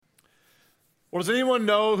Well, does anyone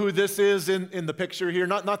know who this is in the picture here?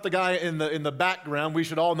 Not the guy in the background. We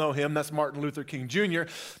should all know him. That's Martin Luther King Jr.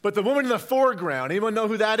 But the woman in the foreground, anyone know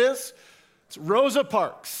who that is? It's Rosa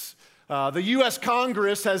Parks. The U.S.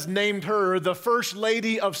 Congress has named her the First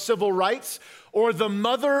Lady of Civil Rights or the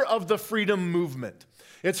Mother of the Freedom Movement.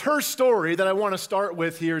 It's her story that I want to start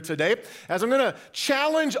with here today, as I'm going to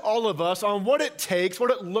challenge all of us on what it takes,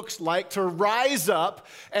 what it looks like to rise up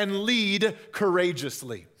and lead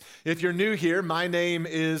courageously. If you're new here, my name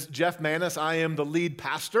is Jeff Manis. I am the lead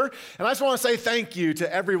pastor, and I just want to say thank you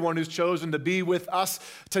to everyone who's chosen to be with us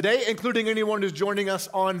today, including anyone who's joining us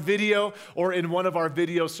on video or in one of our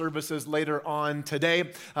video services later on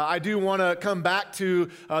today. I do want to come back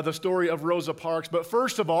to the story of Rosa Parks, but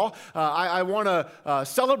first of all, I want to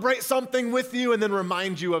celebrate something with you and then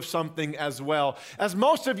remind you of something as well. As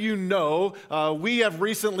most of you know, we have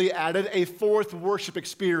recently added a fourth worship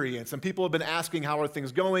experience, and people have been asking how are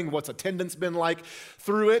things going, what's attendance been like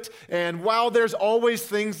through it. And while there's always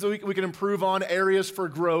things that we can improve on, areas for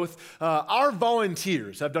growth, our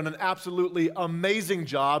volunteers have done an absolutely amazing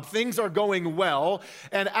job. Things are going well.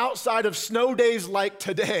 And outside of snow days like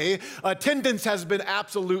today, attendance has been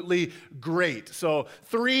absolutely great. So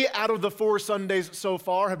 3 out of the 4 Sundays so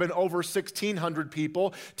far have been over 1,600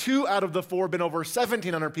 people. 2 out of the 4 have been over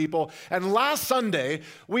 1,700 people. And last Sunday,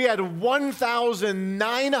 we had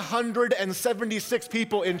 1,976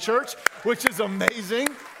 people in church, which is amazing.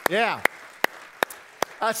 Yeah,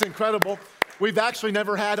 that's incredible. We've actually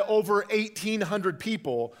never had over 1,800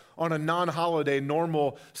 people on a non-holiday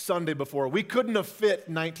normal Sunday before. We couldn't have fit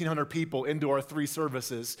 1,900 people into our 3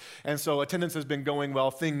 services, and so attendance has been going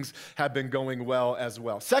well. Things have been going well as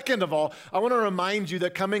well. Second of all, I want to remind you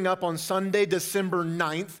that coming up on Sunday, December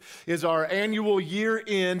 9th, is our annual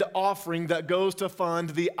year-end offering that goes to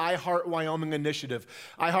fund the iHeart Wyoming initiative.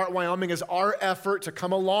 iHeart Wyoming is our effort to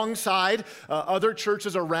come alongside other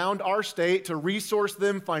churches around our state to resource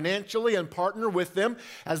them financially and partner with them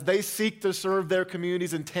as they seek to serve their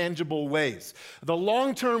communities in tangible ways. The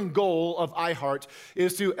long-term goal of iHeart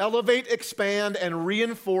is to elevate, expand, and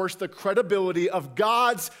reinforce the credibility of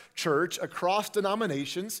God's church across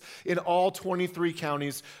denominations in all 23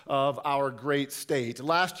 counties of our great state.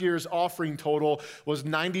 Last year's offering total was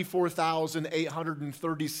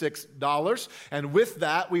 $94,836, and with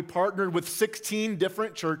that, we partnered with 16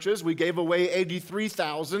 different churches. We gave away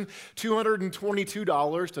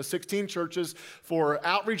 $83,222 to 16 churches for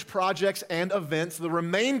outreach projects and events. The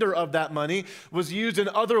remainder of that money was used in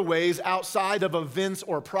other ways outside of events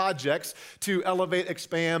or projects to elevate,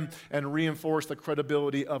 expand, and reinforce the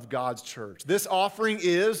credibility of God's church. This offering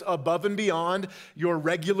is above and beyond your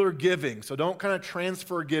regular giving. So don't kind of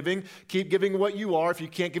transfer giving. Keep giving what you are. If you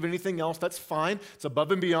can't give anything else, that's fine. It's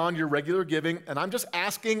above and beyond your regular giving. And I'm just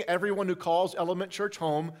asking everyone who calls Element Church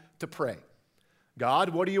home to pray. God,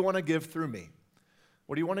 what do you want to give through me?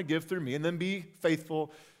 What do you want to give through me? And then be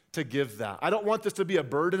faithful to give that. I don't want this to be a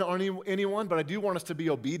burden on anyone, but I do want us to be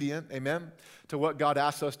obedient, amen, to what God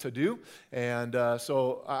asks us to do. And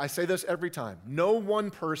so I say this every time. No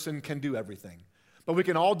one person can do everything, but we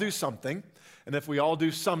can all do something. And if we all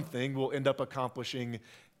do something, we'll end up accomplishing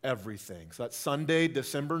everything. So that's Sunday,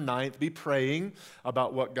 December 9th. Be praying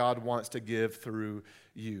about what God wants to give through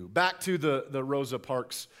you. Back to the Rosa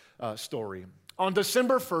Parks story. On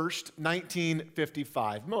December 1st,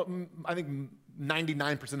 1955, I think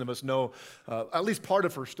 99% of us know at least part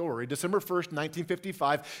of her story. December 1st,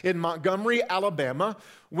 1955, in Montgomery, Alabama,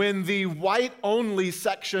 when the white-only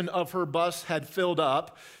section of her bus had filled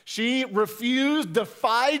up, she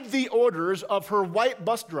defied the orders of her white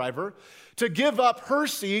bus driver to give up her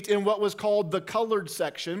seat in what was called the colored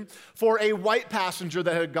section for a white passenger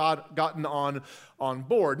that had gotten on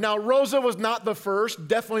board. Now, Rosa was not the first,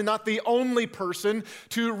 definitely not the only person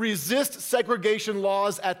to resist segregation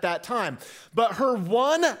laws at that time. But her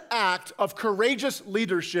one act of courageous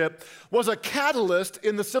leadership was a catalyst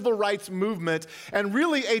in the civil rights movement and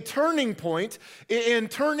really a turning point in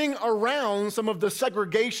turning around some of the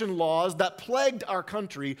segregation laws that plagued our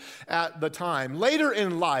country at the time. Later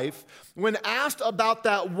in life, when asked about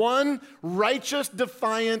that one righteous,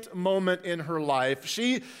 defiant moment in her life,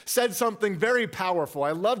 she said something very powerful.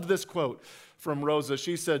 I loved this quote from Rosa.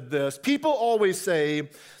 She said this: "People always say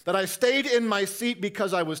that I stayed in my seat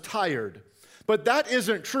because I was tired, but that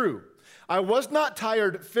isn't true. I was not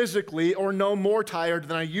tired physically or no more tired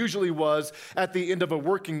than I usually was at the end of a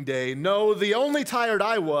working day. No, the only tired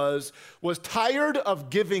I was tired of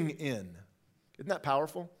giving in." Isn't that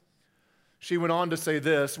powerful? She went on to say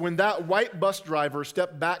this: when that white bus driver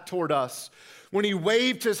stepped back toward us, when he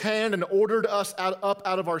waved his hand and ordered us up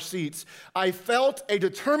out of our seats, I felt a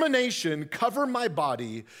determination cover my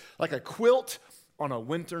body like a quilt on a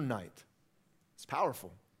winter night. It's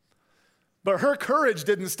powerful. But her courage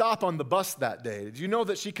didn't stop on the bus that day. Did you know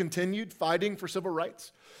that she continued fighting for civil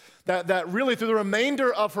rights? That really through the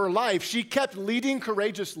remainder of her life, she kept leading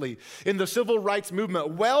courageously in the civil rights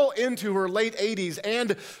movement well into her late 80s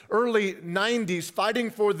and early 90s,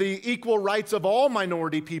 fighting for the equal rights of all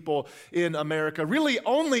minority people in America, really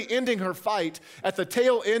only ending her fight at the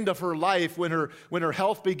tail end of her life when her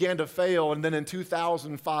health began to fail, and then in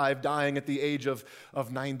 2005, dying at the age of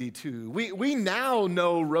 92. We now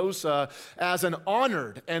know Rosa as an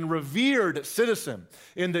honored and revered citizen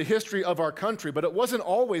in the history of our country, but it wasn't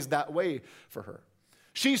always that way for her.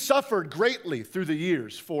 She suffered greatly through the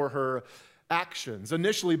years for her actions.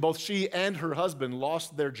 Initially, both she and her husband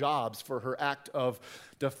lost their jobs for her act of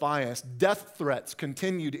defiance. Death threats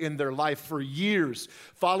continued in their life for years,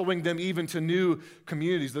 following them even to new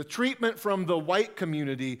communities. The treatment from the white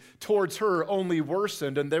community towards her only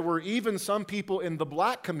worsened, and there were even some people in the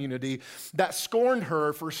black community that scorned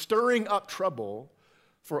her for stirring up trouble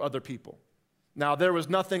for other people. Now, there was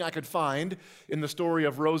nothing I could find in the story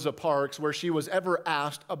of Rosa Parks where she was ever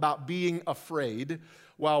asked about being afraid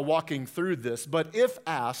while walking through this. But if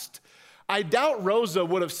asked, I doubt Rosa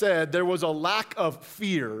would have said there was a lack of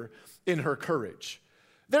fear in her courage.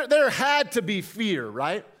 There had to be fear,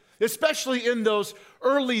 right? Especially in those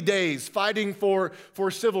early days fighting for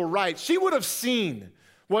civil rights. She would have seen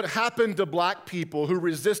what happened to black people who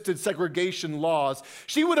resisted segregation laws.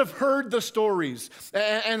 She would have heard the stories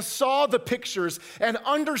and saw the pictures and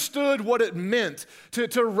understood what it meant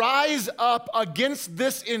to rise up against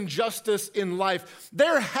this injustice in life.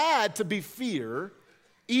 There had to be fear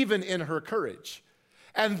even in her courage.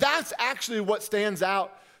 And that's actually what stands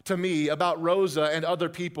out to me about Rosa and other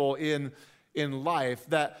people in life,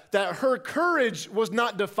 that her courage was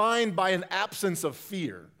not defined by an absence of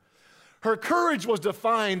fear. Her courage was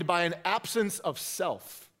defined by an absence of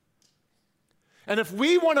self. And if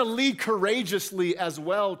we want to lead courageously as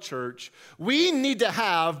well, church, we need to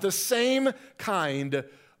have the same kind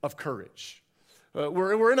of courage.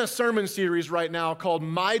 We're in a sermon series right now called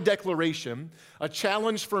My Declaration, a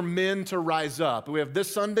challenge for men to rise up. We have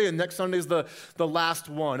this Sunday, and next Sunday is the last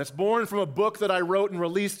one. It's born from a book that I wrote and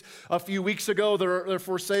released a few weeks ago. They're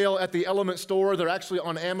for sale at the Element Store. They're actually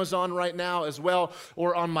on Amazon right now as well,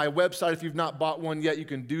 or on my website. If you've not bought one yet, you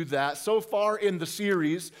can do that. So far in the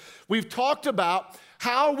series, we've talked about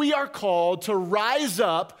how we are called to rise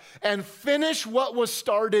up and finish what was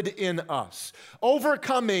started in us,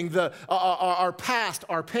 overcoming our past,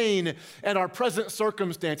 our pain, and our present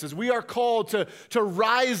circumstances. We are called to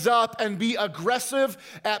rise up and be aggressive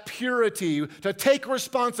at purity, to take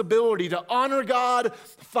responsibility, to honor God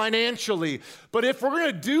financially. But if we're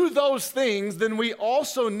going to do those things, then we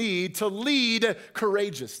also need to lead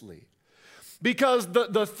courageously. Because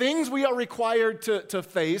the things we are required to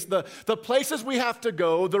face, the places we have to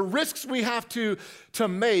go, the risks we have to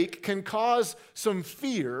make can cause some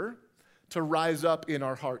fear to rise up in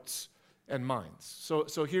our hearts and minds.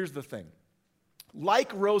 So here's the thing.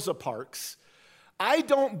 Like Rosa Parks, I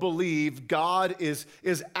don't believe God is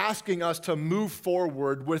asking us to move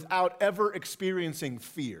forward without ever experiencing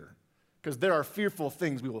fear, because there are fearful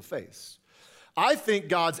things we will face. I think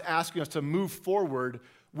God's asking us to move forward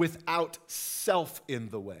without self in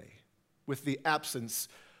the way, with the absence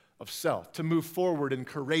of self, to move forward in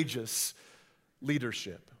courageous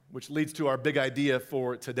leadership, which leads to our big idea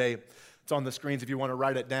for today. It's on the screens if you want to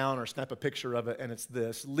write it down or snap a picture of it, and it's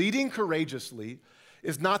this. Leading courageously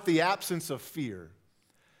is not the absence of fear,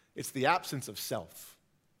 it's the absence of self.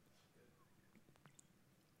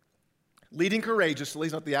 Leading courageously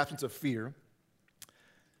is not the absence of fear,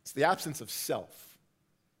 it's the absence of self.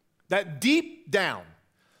 That deep down,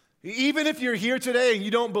 even if you're here today and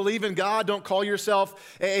you don't believe in God, don't call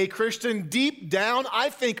yourself a Christian, deep down,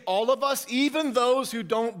 I think all of us, even those who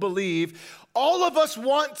don't believe, all of us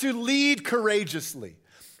want to lead courageously.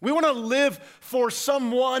 We want to live for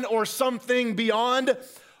someone or something beyond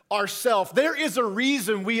ourselves. There is a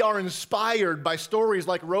reason we are inspired by stories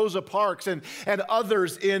like Rosa Parks and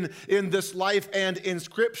others in this life and in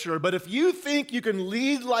Scripture. But if you think you can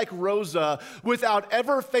lead like Rosa without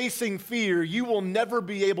ever facing fear, you will never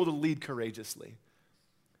be able to lead courageously.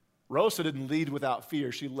 Rosa didn't lead without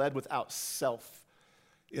fear. She led without self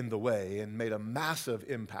in the way and made a massive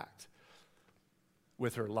impact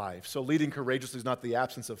with her life. So leading courageously is not the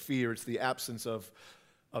absence of fear, it's the absence of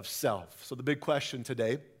self. So the big question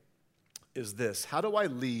today is this: how do I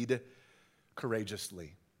lead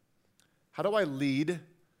courageously? How do I lead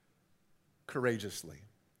courageously?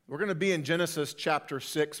 We're going to be in Genesis chapter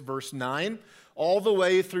 6, verse 9, all the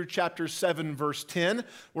way through chapter 7, verse 10.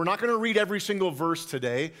 We're not going to read every single verse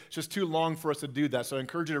today. It's just too long for us to do that, so I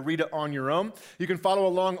encourage you to read it on your own. You can follow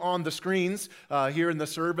along on the screens here in the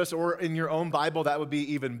service or in your own Bible. That would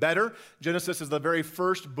be even better. Genesis is the very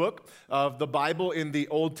first book of the Bible in the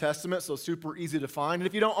Old Testament, so super easy to find. And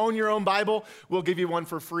if you don't own your own Bible, we'll give you one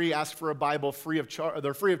for free. Ask for a Bible free of charge.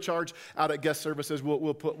 They're free of charge out at guest services.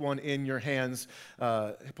 We'll put one in your hands.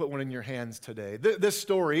 Today. This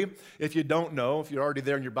story, if you don't know, if you're already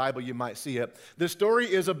there in your Bible, you might see it. This story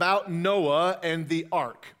is about Noah and the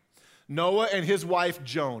ark. Noah and his wife,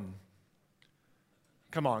 Joan.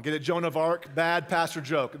 Come on, get it? Joan of Arc? Bad pastor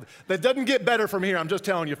joke. That doesn't get better from here, I'm just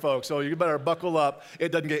telling you folks, so you better buckle up.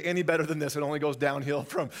 It doesn't get any better than this. It only goes downhill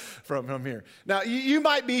from here. Now, you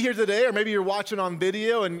might be here today, or maybe you're watching on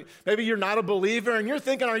video, and maybe you're not a believer, and you're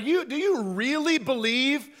thinking, do you really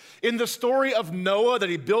believe in the story of Noah, that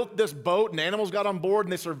he built this boat and animals got on board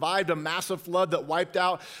and they survived a massive flood that wiped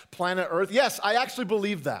out planet Earth? Yes, I actually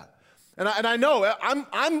believe that. And I know,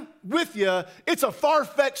 I'm with you, it's a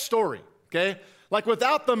far-fetched story, okay? Like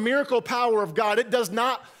without the miracle power of God, it does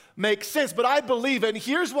not make sense, but I believe it, and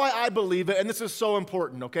here's why I believe it, and this is so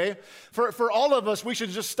important, okay? For all of us, we should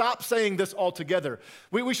just stop saying this altogether.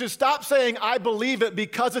 We should stop saying, I believe it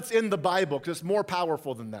because it's in the Bible, because it's more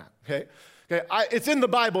powerful than that, okay? It's in the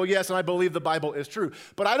Bible, yes, and I believe the Bible is true,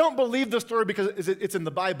 but I don't believe the story because it's in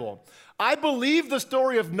the Bible. I believe the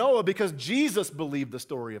story of Noah because Jesus believed the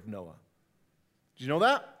story of Noah. Did you know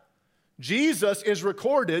that? Jesus is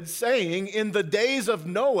recorded saying in the days of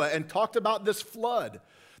Noah and talked about this flood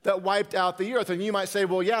that wiped out the earth. And you might say,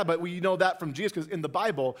 well, yeah, but we know that from Jesus because in the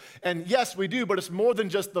Bible. And yes, we do, but it's more than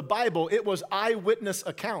just the Bible. It was eyewitness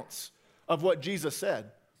accounts of what Jesus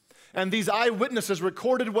said. And these eyewitnesses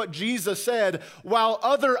recorded what Jesus said while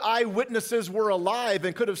other eyewitnesses were alive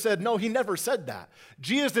and could have said, no, he never said that.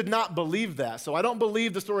 Jesus did not believe that. So I don't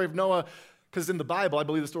believe the story of Noah because in the Bible. I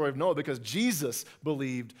believe the story of Noah because Jesus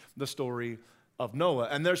believed the story of Noah.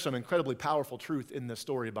 And there's some incredibly powerful truth in this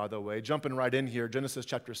story, by the way. Jumping right in here, Genesis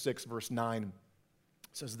chapter 6, verse 9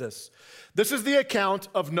 says this. This is the account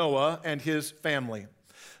of Noah and his family.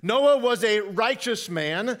 Noah was a righteous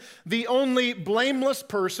man, the only blameless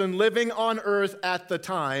person living on earth at the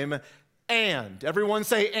time, and, everyone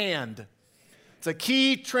say and. It's a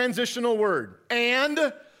key transitional word.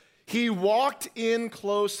 And he walked in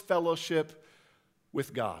close fellowship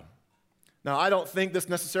with God. Now, I don't think this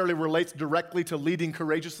necessarily relates directly to leading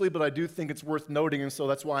courageously, but I do think it's worth noting, and so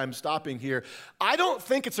that's why I'm stopping here. I don't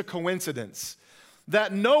think it's a coincidence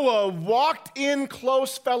that Noah walked in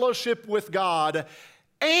close fellowship with God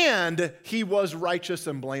and he was righteous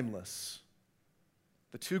and blameless.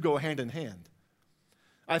 The two go hand in hand.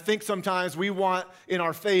 I think sometimes we want in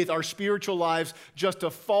our faith, our spiritual lives, just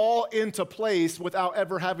to fall into place without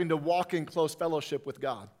ever having to walk in close fellowship with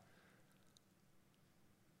God.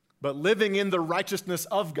 But living in the righteousness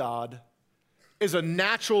of God is a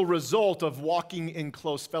natural result of walking in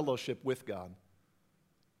close fellowship with God.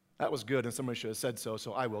 That was good, and somebody should have said so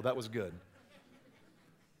I will. That was good.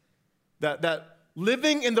 That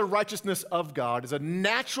living in the righteousness of God is a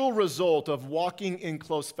natural result of walking in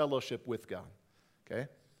close fellowship with God. Okay?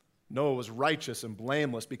 Noah was righteous and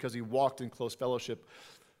blameless because he walked in close fellowship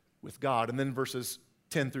with God. And then verses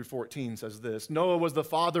 10 through 14 says this. Noah was the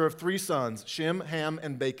father of 3 sons, Shem, Ham,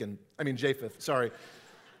 and Japheth. Sorry.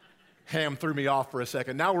 Ham threw me off for a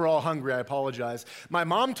second. Now we're all hungry. I apologize. My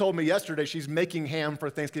mom told me yesterday she's making ham for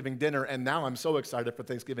Thanksgiving dinner, and now I'm so excited for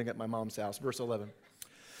Thanksgiving at my mom's house. Verse 11.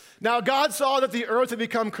 Now God saw that the earth had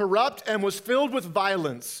become corrupt and was filled with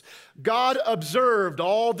violence. God observed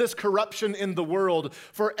all this corruption in the world,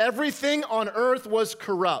 for everything on earth was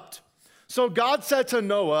corrupt. So God said to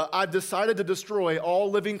Noah, I've decided to destroy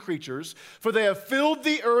all living creatures, for they have filled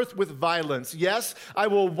the earth with violence. Yes, I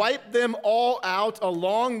will wipe them all out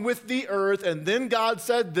along with the earth. And then God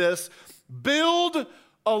said this, build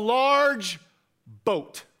a large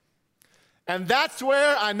boat. And that's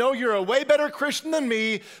where I know you're a way better Christian than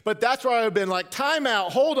me, but that's where I've been like, time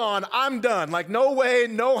out, hold on, I'm done. Like, no way,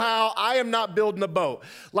 no how, I am not building a boat.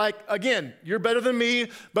 Like, again, you're better than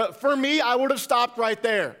me, but for me, I would have stopped right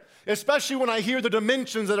there. Especially when I hear the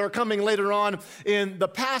dimensions that are coming later on in the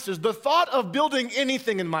passage. The thought of building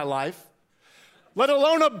anything in my life let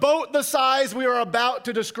alone a boat the size we are about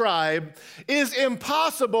to describe, is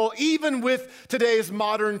impossible even with today's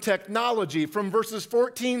modern technology. From verses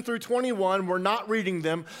 14 through 21, we're not reading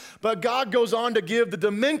them, but God goes on to give the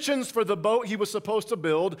dimensions for the boat he was supposed to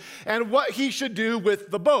build and what he should do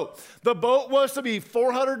with the boat. The boat was to be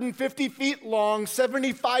 450 feet long,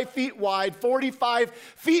 75 feet wide, 45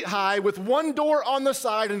 feet high, with one door on the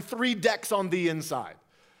side and 3 decks on the inside.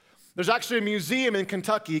 There's actually a museum in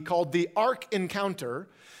Kentucky called the Ark Encounter.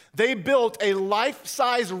 They built a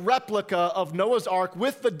life-size replica of Noah's Ark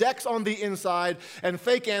with the decks on the inside and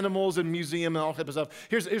fake animals and museum and all type of stuff.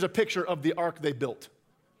 Here's a picture of the ark they built.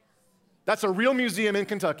 That's a real museum in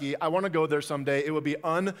Kentucky. I want to go there someday. It would be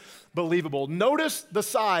unbelievable. Notice the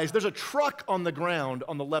size. There's a truck on the ground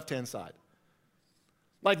on the left-hand side.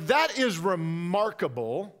 Like, that is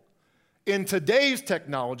remarkable in today's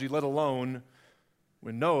technology, let alone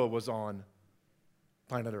when Noah was on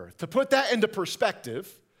planet Earth. To put that into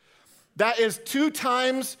perspective, that is 2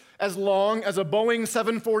 times as long as a Boeing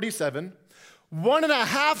 747,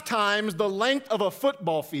 1.5 times the length of a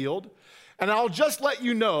football field. And I'll just let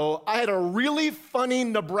you know, I had a really funny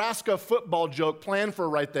Nebraska football joke planned for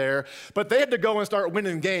right there, but they had to go and start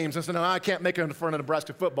winning games and said, no, I can't make it in front of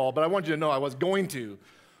Nebraska football, but I want you to know I was going to.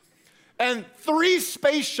 And 3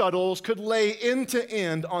 space shuttles could lay end to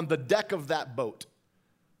end on the deck of that boat.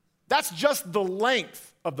 That's just the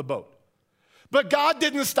length of the boat. But God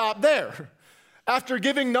didn't stop there. After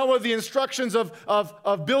giving Noah the instructions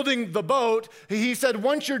of building the boat, he said,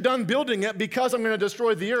 once you're done building it, because I'm going to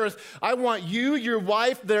destroy the earth, I want you, your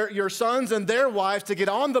wife, your sons, and their wives to get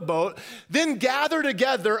on the boat, then gather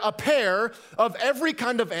together a pair of every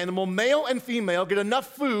kind of animal, male and female, get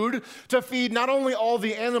enough food to feed not only all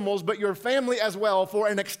the animals, but your family as well for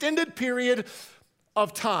an extended period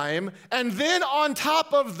of time. And then on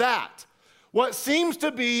top of that, what seems to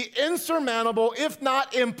be insurmountable, if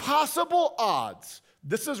not impossible odds.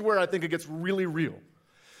 This is where I think it gets really real.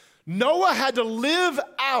 Noah had to live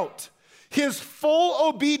out his full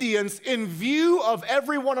obedience in view of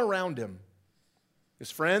everyone around him.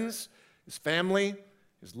 His friends, his family,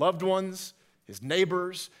 his loved ones, his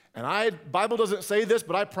neighbors. And Bible doesn't say this,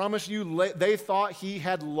 but I promise you, they thought he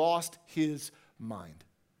had lost his mind.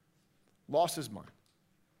 Lost his mind.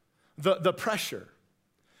 The pressure,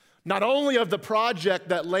 not only of the project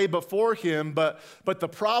that lay before him, but the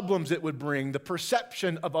problems it would bring, the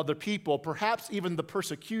perception of other people, perhaps even the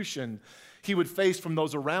persecution he would face from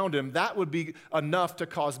those around him, that would be enough to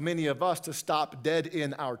cause many of us to stop dead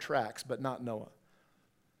in our tracks, but not Noah.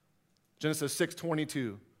 Genesis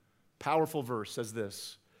 6:22, powerful verse, says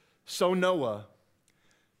this: so Noah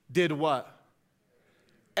did what?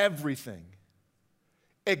 Everything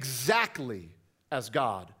exactly as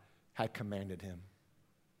God had commanded him.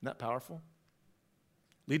 Isn't that powerful?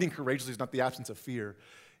 Leading courageously is not the absence of fear,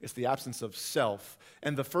 it's the absence of self.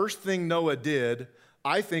 And the first thing Noah did,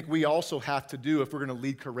 I think we also have to do if we're going to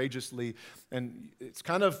lead courageously, and it's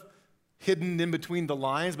kind of hidden in between the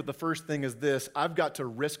lines, but the first thing is this: I've got to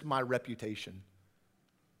risk my reputation.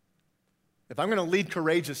 If I'm going to lead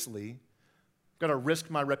courageously, I've got to risk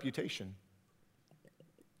my reputation.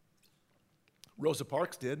 Rosa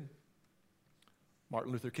Parks did.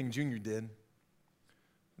 Martin Luther King Jr. did.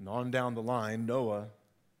 And on down the line, Noah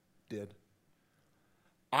did.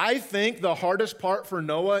 I think the hardest part for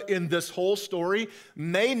Noah in this whole story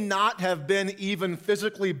may not have been even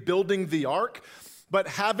physically building the ark, but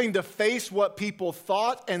having to face what people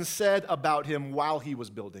thought and said about him while he was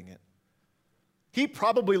building it. He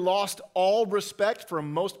probably lost all respect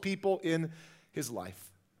from most people in his life.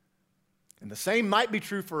 And the same might be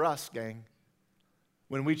true for us, gang,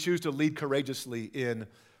 when we choose to lead courageously in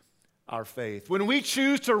our faith. When we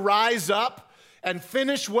choose to rise up and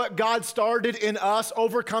finish what God started in us,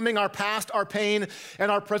 overcoming our past, our pain, and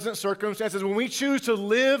our present circumstances. When we choose to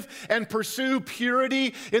live and pursue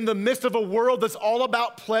purity in the midst of a world that's all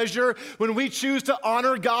about pleasure. When we choose to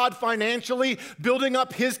honor God financially, building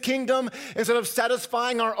up His kingdom instead of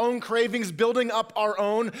satisfying our own cravings, building up our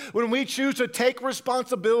own. When we choose to take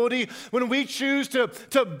responsibility. When we choose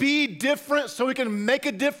to be different so we can make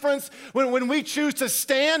a difference. When we choose to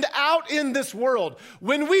stand out in this world.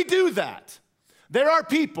 When we do that, there are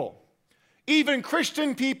people, even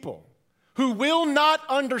Christian people, who will not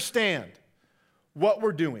understand what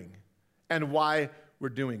we're doing and why we're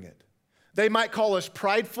doing it. They might call us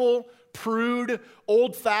prideful, prude,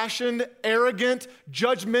 old-fashioned, arrogant,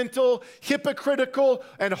 judgmental, hypocritical,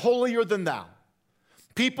 and holier than thou.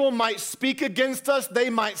 People might speak against us. They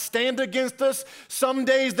might stand against us. Some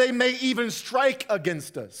days they may even strike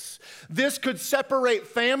against us. This could separate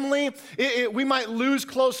family. We might lose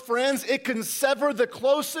close friends. It can sever the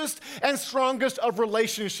closest and strongest of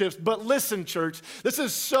relationships. But listen, church, this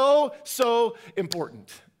is so, so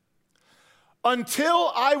important.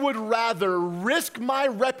 Until I would rather risk my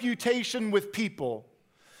reputation with people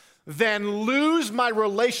than lose my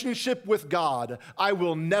relationship with God, I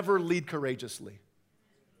will never lead courageously.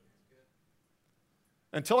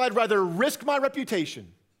 Until I'd rather risk my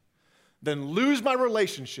reputation than lose my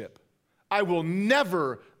relationship, I will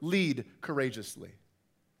never lead courageously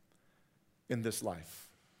in this life.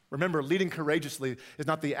 Remember, leading courageously is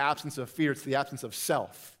not the absence of fear, it's the absence of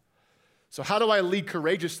self. So how do I lead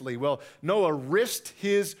courageously? Well, Noah risked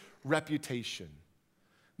his reputation.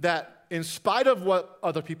 That in spite of what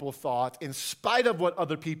other people thought, in spite of what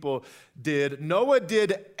other people did, Noah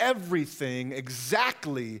did everything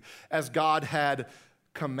exactly as God had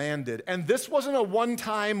commanded. And this wasn't a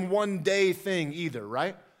one-time, one-day thing either,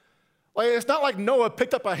 right? Like, it's not like Noah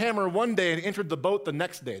picked up a hammer one day and entered the boat the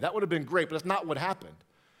next day. That would have been great, but that's not what happened.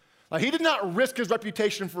 Like, he did not risk his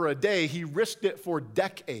reputation for a day. He risked it for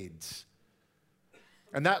decades.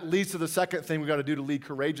 And that leads to the second thing we got to do to lead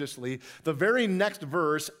courageously. The very next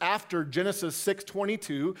verse after Genesis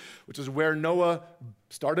 6:22, which is where Noah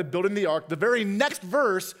started building the ark, the very next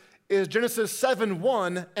verse is Genesis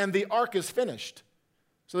 7:1, and the ark is finished.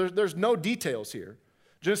 So there's no details here.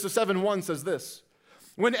 Genesis 7:1 says this: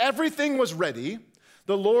 when everything was ready,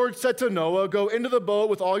 the Lord said to Noah, go into the boat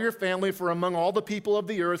with all your family, for among all the people of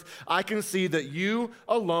the earth, I can see that you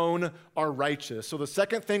alone are righteous. So the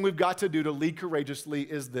second thing we've got to do to lead courageously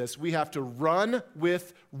is this: we have to run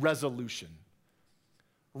with resolution.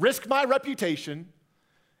 Risk my reputation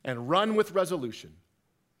and run with resolution.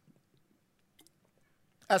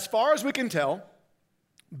 As far as we can tell,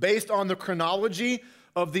 based on the chronology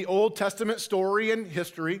of the Old Testament story and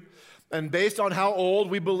history, and based on how old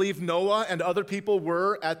we believe Noah and other people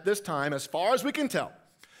were at this time, as far as we can tell,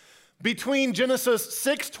 between Genesis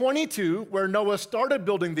 6:22, where Noah started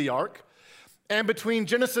building the ark, and between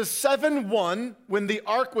Genesis 7:1, when the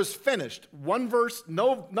ark was finished, one verse,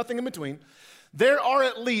 nothing in between, there are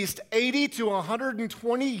at least 80 to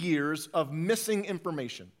 120 years of missing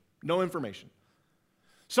information, no information.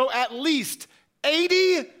 So at least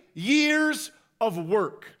 80 years of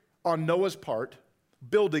work on Noah's part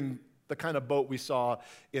building the kind of boat we saw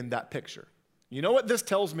in that picture. You know what this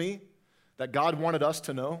tells me that God wanted us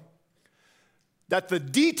to know? That the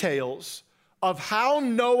details of how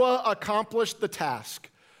Noah accomplished the task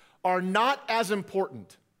are not as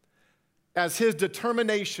important as his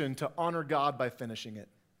determination to honor God by finishing it.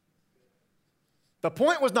 The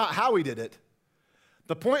point was not how he did it.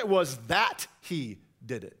 The point was that he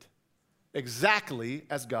did it exactly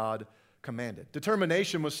as God commanded.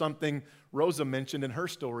 Determination was something Rosa mentioned in her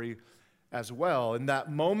story as well. In that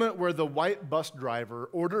moment where the white bus driver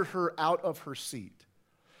ordered her out of her seat,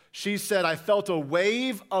 she said, I felt a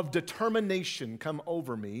wave of determination come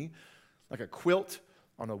over me like a quilt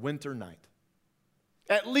on a winter night.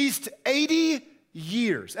 At least 80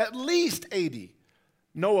 years, at least 80,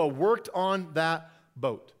 Noah worked on that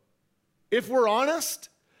boat. If we're honest,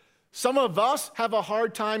 some of us have a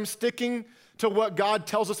hard time sticking to what God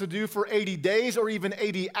tells us to do for 80 days or even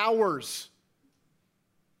 80 hours,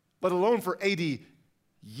 let alone for 80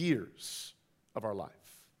 years of our life.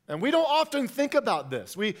 And we don't often think about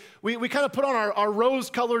this. We kind of put on our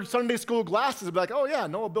rose-colored Sunday school glasses and be like, oh yeah,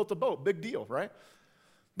 Noah built a boat, big deal, right?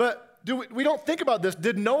 But we don't think about this.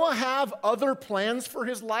 Did Noah have other plans for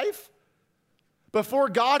his life before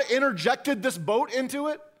God interjected this boat into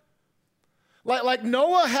it? Like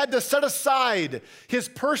Noah had to set aside his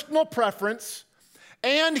personal preference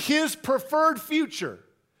and his preferred future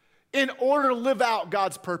in order to live out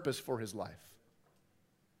God's purpose for his life.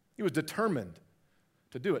 He was determined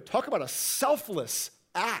to do it. Talk about a selfless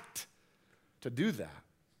act to do that.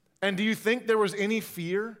 And do you think there was any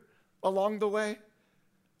fear along the way?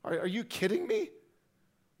 Are you kidding me?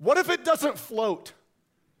 What if it doesn't float?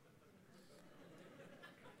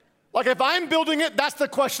 Like if I'm building it, that's the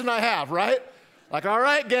question I have, right? Like, all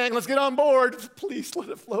right, gang, let's get on board. Please let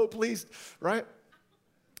it float, please, right?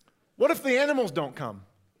 What if the animals don't come?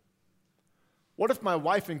 What if my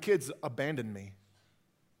wife and kids abandon me?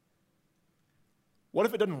 What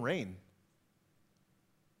if it doesn't rain?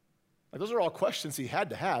 Like, those are all questions he had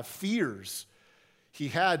to have, fears he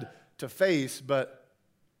had to face, but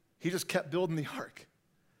he just kept building the ark.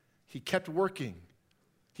 He kept working.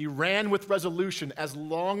 He ran with resolution as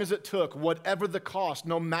long as it took, whatever the cost,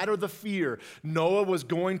 no matter the fear. Noah was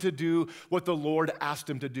going to do what the Lord asked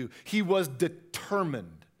him to do. He was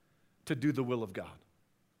determined to do the will of God.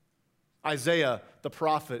 Isaiah, the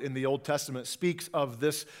prophet in the Old Testament, speaks of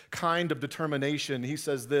this kind of determination. He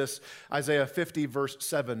says this, Isaiah 50, verse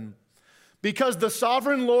 7, "Because the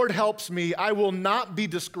sovereign Lord helps me, I will not be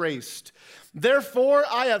disgraced. Therefore,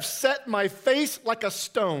 I have set my face like a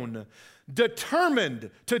stone,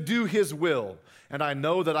 determined to do his will, and I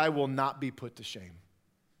know that I will not be put to shame."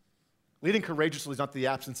 Leading courageously is not the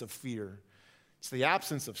absence of fear. It's the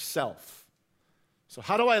absence of self. So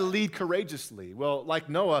how do I lead courageously? Well, like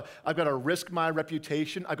Noah, I've got to risk my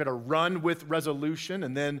reputation. I've got to run with resolution.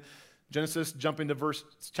 And then Genesis, jumping to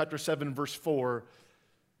chapter 7, verse 4,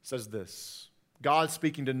 says this. God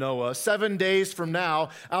speaking to Noah, 7 days from now,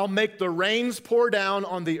 I'll make the rains pour down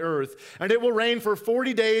on the earth, and it will rain for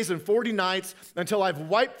 40 days and 40 nights until I've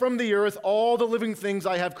wiped from the earth all the living things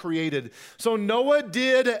I have created. So Noah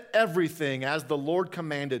did everything as the Lord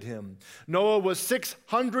commanded him. Noah was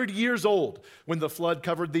 600 years old when the flood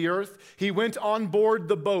covered the earth. He went on board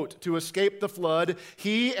the boat to escape the flood,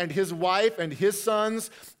 he and his wife and his sons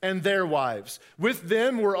and their wives. With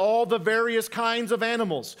them were all the various kinds of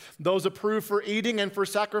animals, those approved for eating and for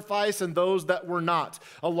sacrifice, and those that were not,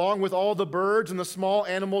 along with all the birds and the small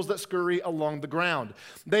animals that scurry along the ground.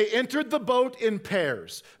 They entered the boat in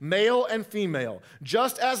pairs, male and female,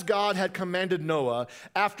 just as God had commanded Noah.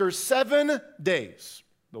 After 7 days,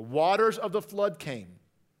 the waters of the flood came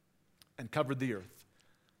and covered the earth.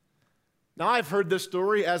 Now, I've heard this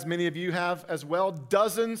story, as many of you have as well,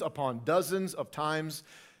 dozens upon dozens of times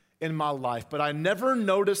in my life, but I never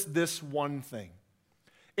noticed this one thing.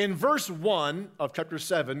 In verse 1 of chapter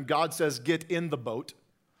 7, God says, get in the boat.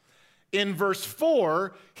 In verse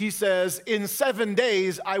 4, he says, in 7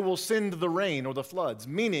 days, I will send the rain or the floods,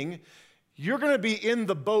 meaning you're going to be in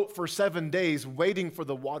the boat for 7 days waiting for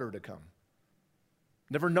the water to come.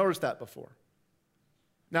 Never noticed that before.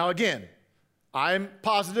 Now, again, I'm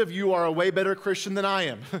positive you are a way better Christian than I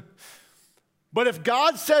am. But if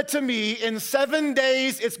God said to me, in 7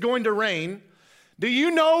 days it's going to rain, do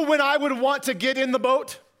you know when I would want to get in the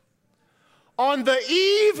boat? On the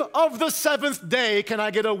eve of the 7th day, can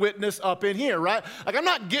I get a witness up in here, right? Like, I'm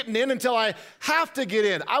not getting in until I have to get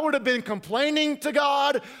in. I would have been complaining to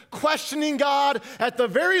God, questioning God. At the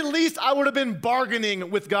very least, I would have been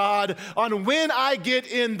bargaining with God on when I get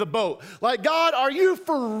in the boat. Like, God, are you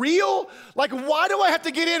for real? Like, why do I have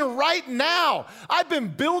to get in right now? I've been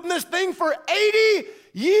building this thing for 80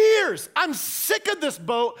 years. I'm sick of this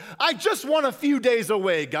boat. I just want a few days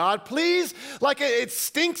away, God, please. Like, it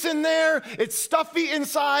stinks in there. It's stuffy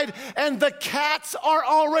inside, and the cats are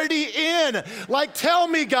already in. Like, tell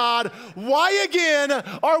me, God, why again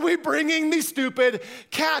are we bringing these stupid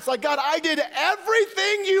cats? Like, God, I did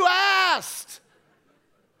everything you asked.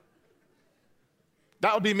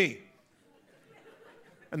 That would be me.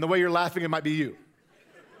 And the way you're laughing, it might be you.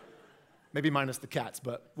 Maybe minus the cats,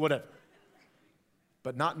 but whatever.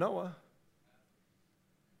 But not Noah.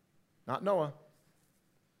 Not Noah.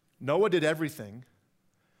 Noah did everything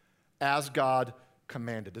as God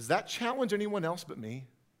commanded. Does that challenge anyone else but me?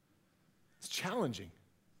 It's challenging.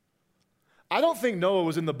 I don't think Noah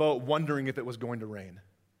was in the boat wondering if it was going to rain.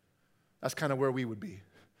 That's kind of where we would be.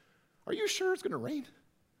 Are you sure it's going to rain?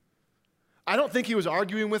 I don't think he was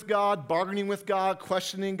arguing with God, bargaining with God,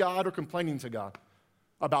 questioning God, or complaining to God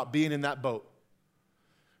about being in that boat.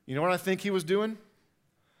 You know what I think he was doing?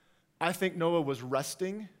 I think Noah was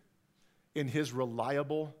resting in his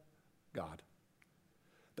reliable God.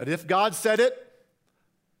 That if God said it,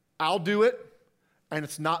 I'll do it, and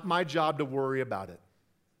it's not my job to worry about it.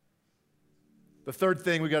 The third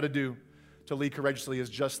thing we got to do to lead courageously is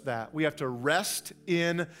just that. We have to rest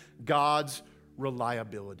in God's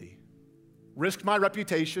reliability. Risk my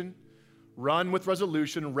reputation, run with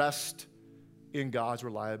resolution, rest in God's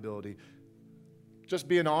reliability. Just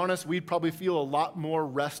being honest, we'd probably feel a lot more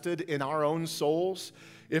rested in our own souls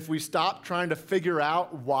if we stop trying to figure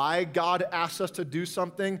out why God asks us to do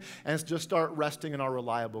something and just start resting in our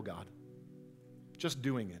reliable God. Just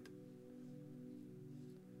doing it.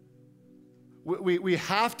 We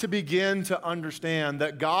have to begin to understand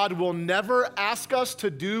that God will never ask us to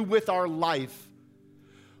do with our life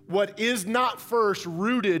what is not first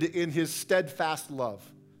rooted in his steadfast love.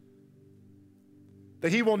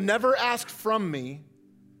 That he will never ask from me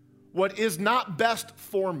what is not best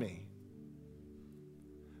for me.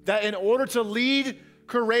 That in order to lead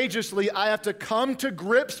courageously, I have to come to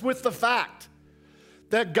grips with the fact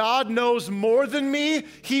that God knows more than me,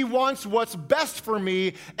 he wants what's best for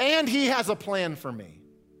me, and he has a plan for me.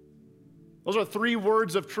 Those are 3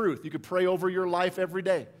 words of truth you could pray over your life every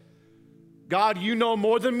day. God, you know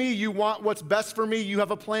more than me. You want what's best for me. You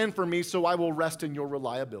have a plan for me, so I will rest in your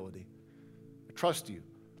reliability. I trust you.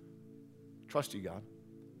 Trust you, God.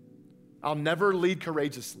 I'll never lead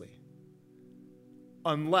courageously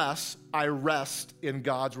unless I rest in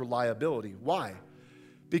God's reliability. Why?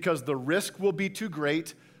 Because the risk will be too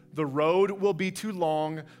great, the road will be too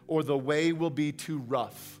long, or the way will be too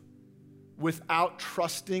rough without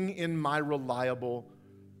trusting in my reliable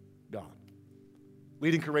God.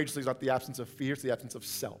 Leading courageously is not the absence of fear, it's the absence of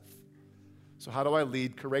self. So how do I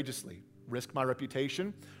lead courageously? Risk my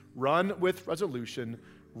reputation, run with resolution,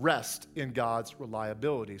 rest in God's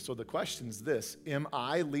reliability. So the question is this: am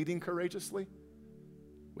I leading courageously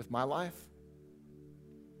with my life?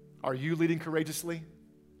 Are you leading courageously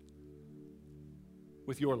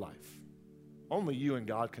with your life? Only you and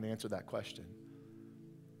God can answer that question.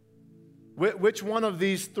 Which one of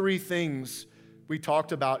these 3 things we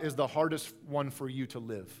talked about is the hardest one for you to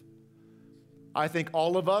live? I think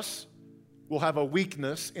all of us will have a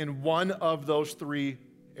weakness in one of those 3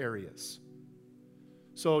 areas.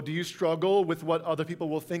 So do you struggle with what other people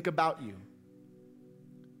will think about you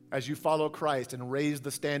as you follow Christ and raise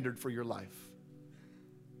the standard for your life?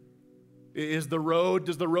 Does the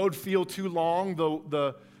road feel too long,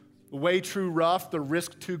 the way too rough, the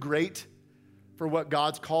risk too great for what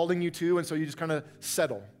God's calling you to, and so you just kind of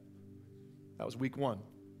settle? That was week 1.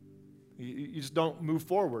 You just don't move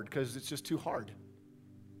forward because it's just too hard.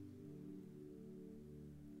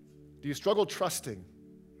 Do you struggle trusting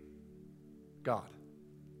God?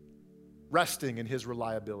 Resting in his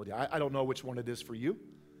reliability? I don't know which one it is for you,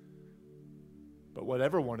 but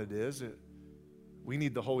whatever one it is, we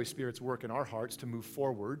need the Holy Spirit's work in our hearts to move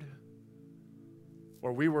forward,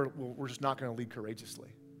 or we're just not going to lead courageously.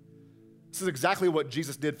 This is exactly what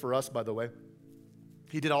Jesus did for us, by the way.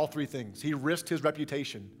 He did all 3 things. He risked his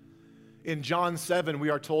reputation. In John 7, we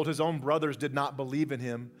are told his own brothers did not believe in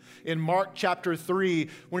him. In Mark chapter 3,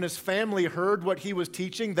 when his family heard what he was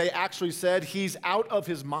teaching, they actually said, he's out of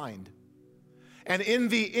his mind. And in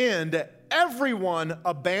the end, everyone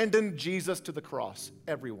abandoned Jesus to the cross.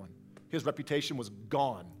 Everyone. His reputation was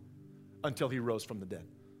gone until he rose from the dead.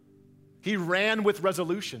 He ran with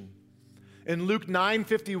resolution. In Luke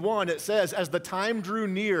 9:51, it says, as the time drew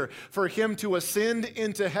near for him to ascend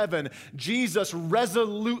into heaven, Jesus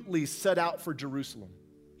resolutely set out for Jerusalem.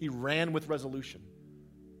 He ran with resolution,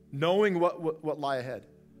 knowing what lay ahead.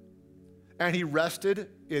 And he rested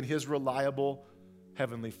in his reliable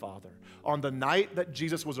Heavenly Father. On the night that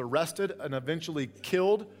Jesus was arrested and eventually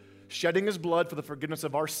killed, shedding his blood for the forgiveness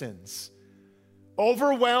of our sins,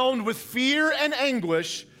 overwhelmed with fear and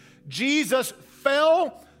anguish, Jesus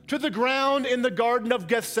fell to the ground in the Garden of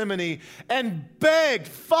Gethsemane and begged,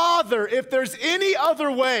 Father, if there's any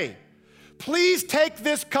other way, please take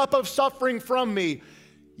this cup of suffering from me.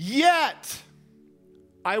 Yet,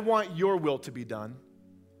 I want your will to be done,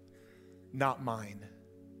 not mine.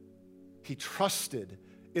 He trusted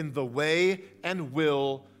in the way and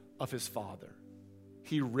will of his Father.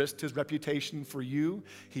 He risked his reputation for you.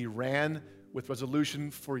 He ran with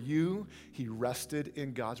resolution for you. He rested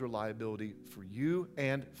in God's reliability for you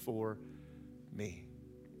and for me.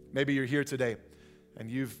 Maybe you're here today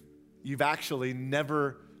and you've actually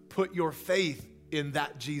never put your faith in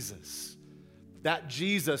that Jesus. That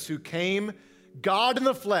Jesus who came, God in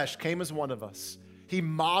the flesh, came as one of us. He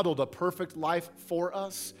modeled a perfect life for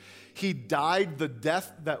us. He died the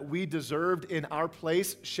death that we deserved in our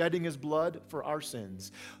place, shedding his blood for our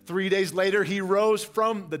sins. 3 days later, he rose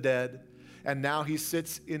from the dead, and now he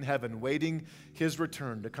sits in heaven, waiting his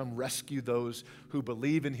return to come rescue those who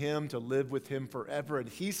believe in him, to live with him forever. And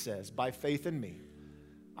he says, by faith in me,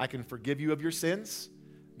 I can forgive you of your sins,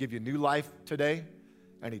 give you new life today,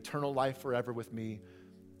 and eternal life forever with me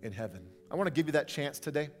in heaven. I want to give you that chance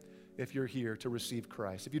today, if you're here, to receive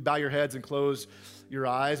Christ. If you'd bow your heads and close your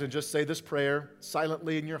eyes and just say this prayer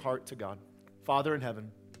silently in your heart to God. Father in heaven,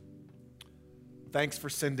 thanks for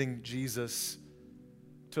sending Jesus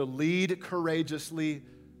to lead courageously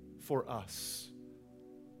for us.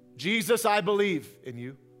 Jesus, I believe in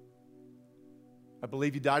you. I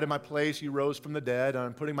believe you died in my place, you rose from the dead, and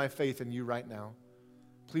I'm putting my faith in you right now.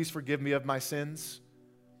 Please forgive me of my sins.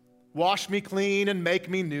 Wash me clean and make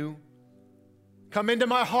me new. Come into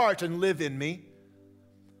my heart and live in me.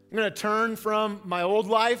 I'm going to turn from my old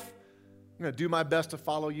life. I'm going to do my best to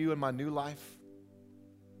follow you in my new life.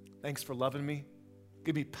 Thanks for loving me.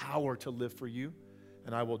 Give me power to live for you,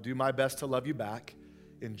 and I will do my best to love you back.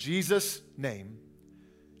 In Jesus' name,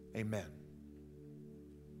 amen.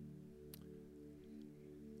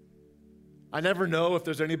 I never know if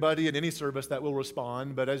there's anybody in any service that will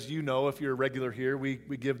respond, but as you know, if you're a regular here, we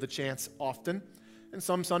give the chance often. And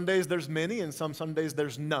some Sundays there's many, and some Sundays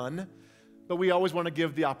there's none, but we always want to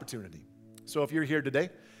give the opportunity. So if you're here today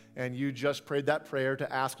and you just prayed that prayer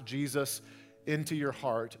to ask Jesus into your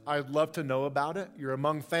heart, I'd love to know about it. You're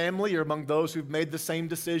among family, you're among those who've made the same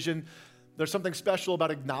decision. There's something special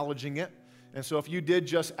about acknowledging it. And so if you did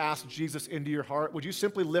just ask Jesus into your heart, would you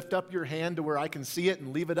simply lift up your hand to where I can see it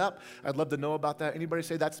and leave it up? I'd love to know about that. Anybody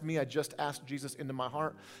say, that's me, I just asked Jesus into my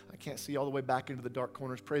heart. I can't see all the way back into the dark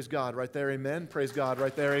corners. Praise God right there, amen. Praise God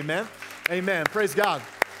right there, amen. Amen, praise God.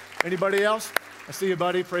 Anybody else? I see you,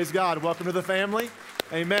 buddy. Praise God. Welcome to the family.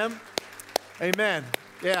 Amen. Amen.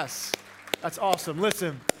 Yes, that's awesome.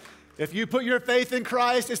 Listen. If you put your faith in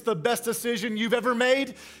Christ, it's the best decision you've ever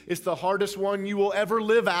made. It's the hardest one you will ever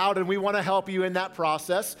live out, and we want to help you in that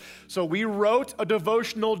process. So we wrote a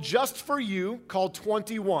devotional just for you called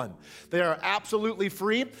 21. They are absolutely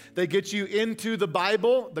free. They get you into the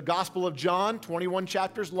Bible, the Gospel of John, 21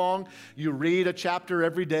 chapters long. You read a chapter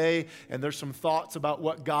every day, and there's some thoughts about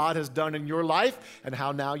what God has done in your life and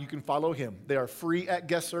how now you can follow him. They are free at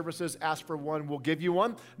guest services. Ask for one, we'll give you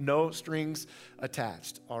one. No strings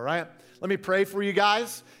attached, all right? Let me pray for you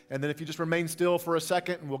guys, and then if you just remain still for a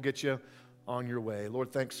second, and we'll get you on your way.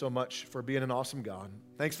 Lord, thanks so much for being an awesome God.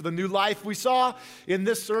 Thanks for the new life we saw in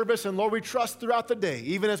this service, and Lord, we trust throughout the day,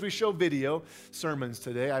 even as we show video sermons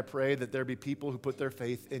today, I pray that there be people who put their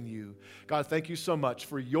faith in you. God, thank you so much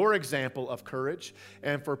for your example of courage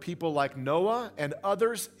and for people like Noah and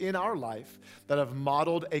others in our life that have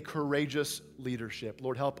modeled a courageous leadership.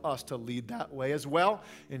 Lord, help us to lead that way as well.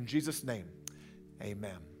 In Jesus' name,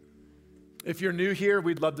 amen. If you're new here,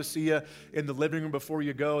 we'd love to see you in the living room before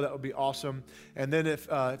you go. That would be awesome. And then if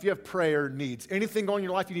you have prayer needs, anything going on in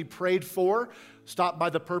your life you need prayed for, stop by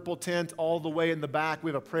the purple tent all the way in the back. We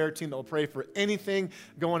have a prayer team that will pray for anything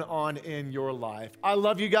going on in your life. I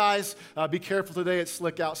love you guys. Be careful today. It's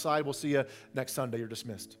slick outside. We'll see you next Sunday. You're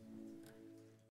dismissed.